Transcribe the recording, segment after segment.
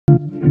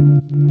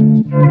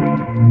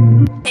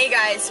Hey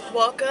guys,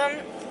 welcome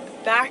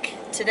back.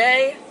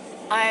 Today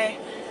I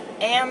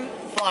am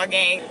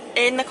vlogging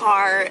in the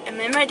car.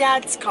 I'm in my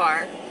dad's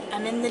car.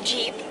 I'm in the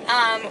Jeep.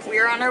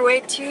 We're on our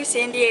way to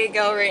San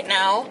Diego right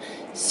now.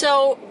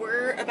 So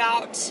we're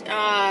about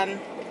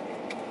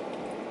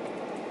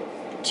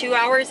 2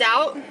 hours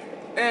out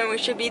and we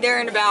should be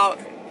there in about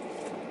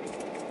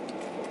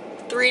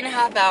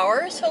 3.5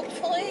 hours,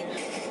 hopefully.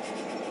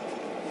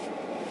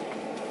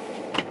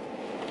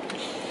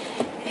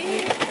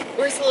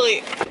 Where's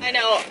Lily? I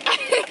know.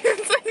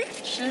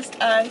 It's just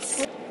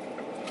us.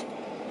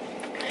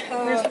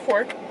 Where's the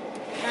fork?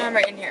 I'm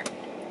right in here.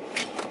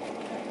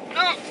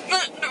 No.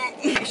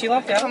 She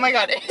left out. Oh my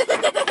god.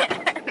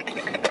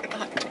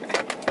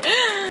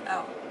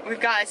 Oh. We've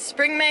got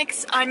spring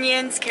mix,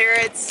 onions,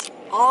 carrots,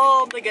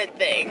 all the good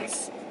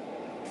things.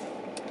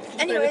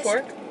 Anyways. The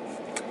fork?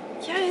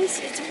 Yes,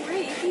 it's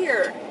right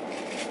here.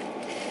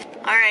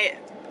 Alright.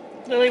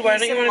 Lily, why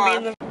don't you want to be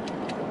in the...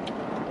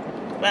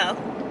 Well.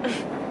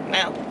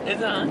 Is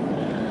it on?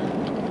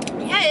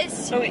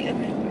 Yes. Oh wait,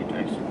 okay.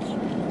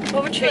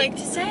 What would you like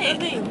to say?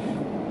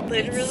 Nothing.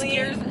 Literally.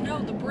 No,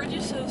 the bridge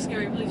is so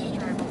scary. Please just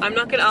drive. I'm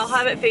not gonna. I'll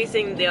have it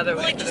facing the other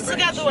way. Like, just look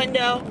out the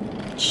window.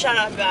 Shut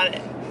up about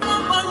it.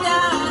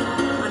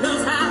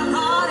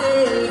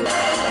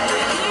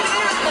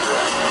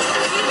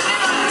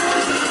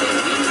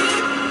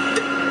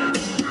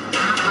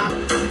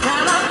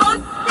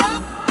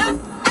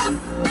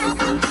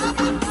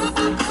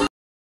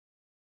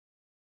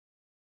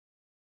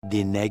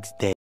 The next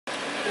day.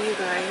 You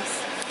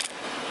guys.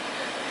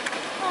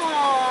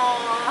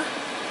 Aww.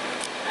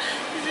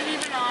 Is it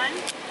even on?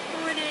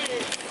 Oh, it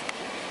is.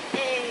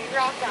 Hey,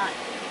 rock on.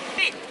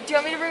 Wait, do you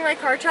want me to bring my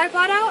car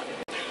tripod out?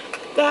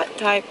 That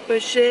type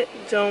of shit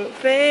don't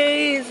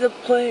faze a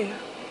player.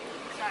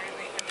 Sorry,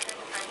 wait, I'm trying to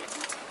find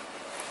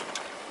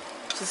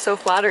it. This is so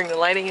flattering. The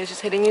lighting is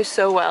just hitting you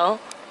so well.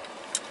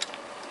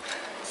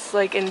 It's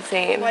like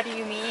insane. What do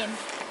you mean?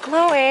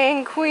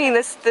 Glowing queen.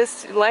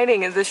 This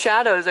lighting is the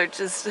shadows are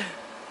just.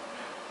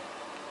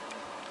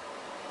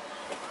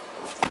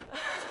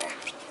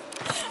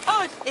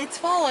 Oh, it's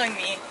following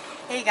me.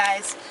 Hey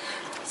guys.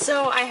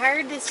 So I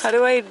hired this. How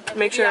do I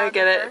make sure I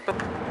get it?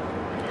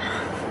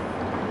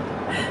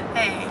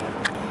 Hey.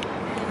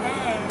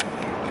 Hey.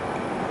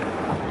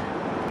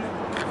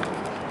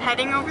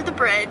 Heading over the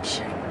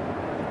bridge.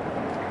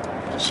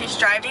 She's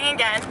driving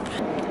again.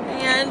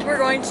 And we're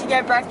going to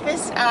get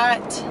breakfast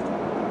at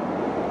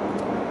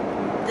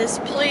this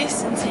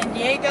place in San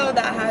Diego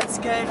that has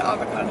good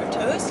avocado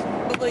toast.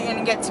 Probably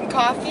gonna get some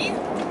coffee.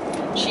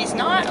 She's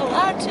not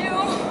allowed to.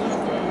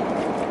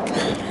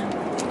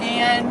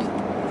 And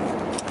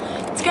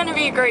it's gonna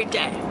be a great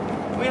day.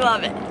 We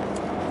love it.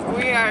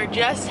 We are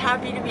just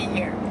happy to be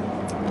here.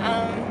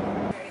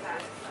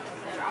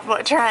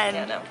 What trend?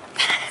 Yeah, no.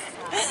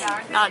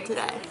 Not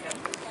today.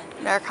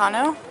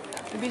 Americano?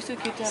 It'd be so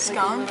cute to have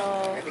Scone?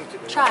 like a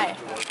little... Try.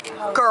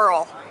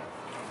 Girl.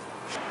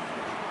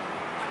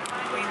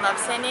 We love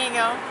San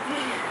Diego.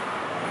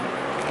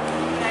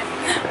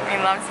 We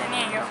love San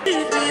Diego.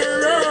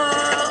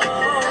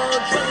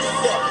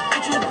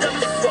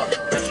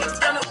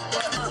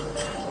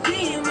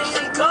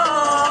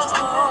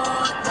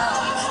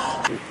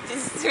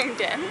 Is it zoomed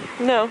in?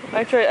 No,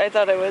 I tried. I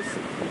thought I was.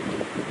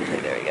 Okay,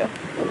 there we go.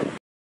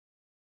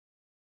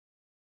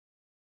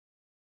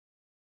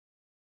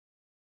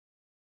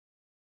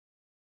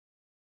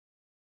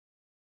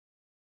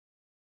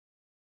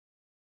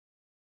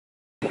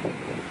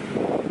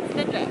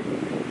 Good job.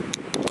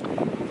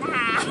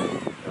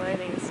 The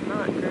lighting is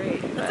not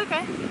great. That's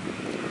okay.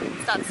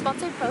 It's not a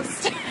sponsored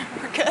post.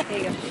 We're good. There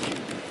you go.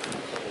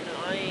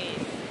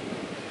 Nice.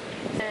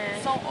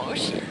 So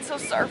ocean, so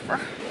surfer.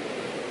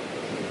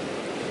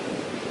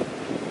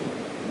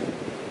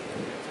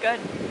 It's good.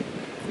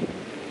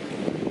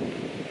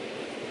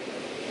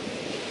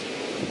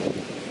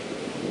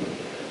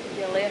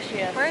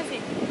 Delicious. Where is he?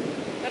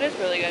 That is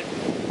really good.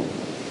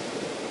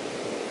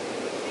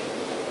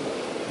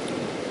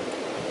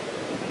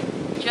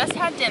 Just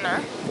had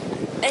dinner,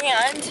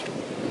 and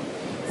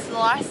it's the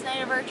last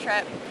night of our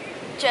trip.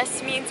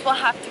 Just means we'll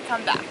have to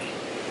come back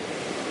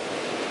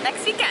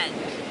next weekend.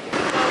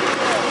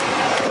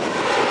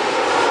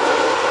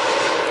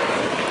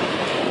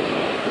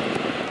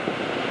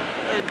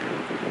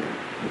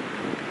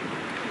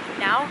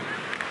 Now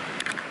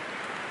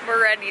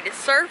we're ready to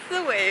surf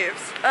the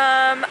waves.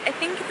 I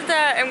think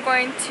that I'm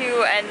going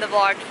to end the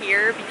vlog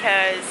here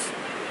because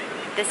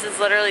this is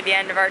literally the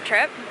end of our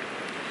trip.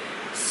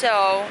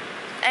 So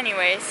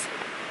anyways,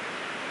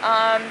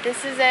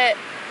 this is it,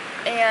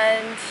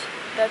 and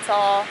that's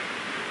all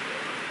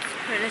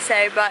I'm gonna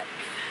say, but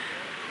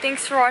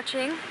thanks for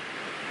watching.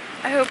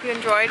 I hope you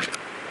enjoyed.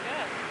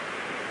 Yeah.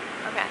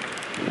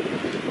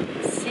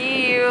 Okay.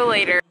 See you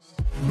later.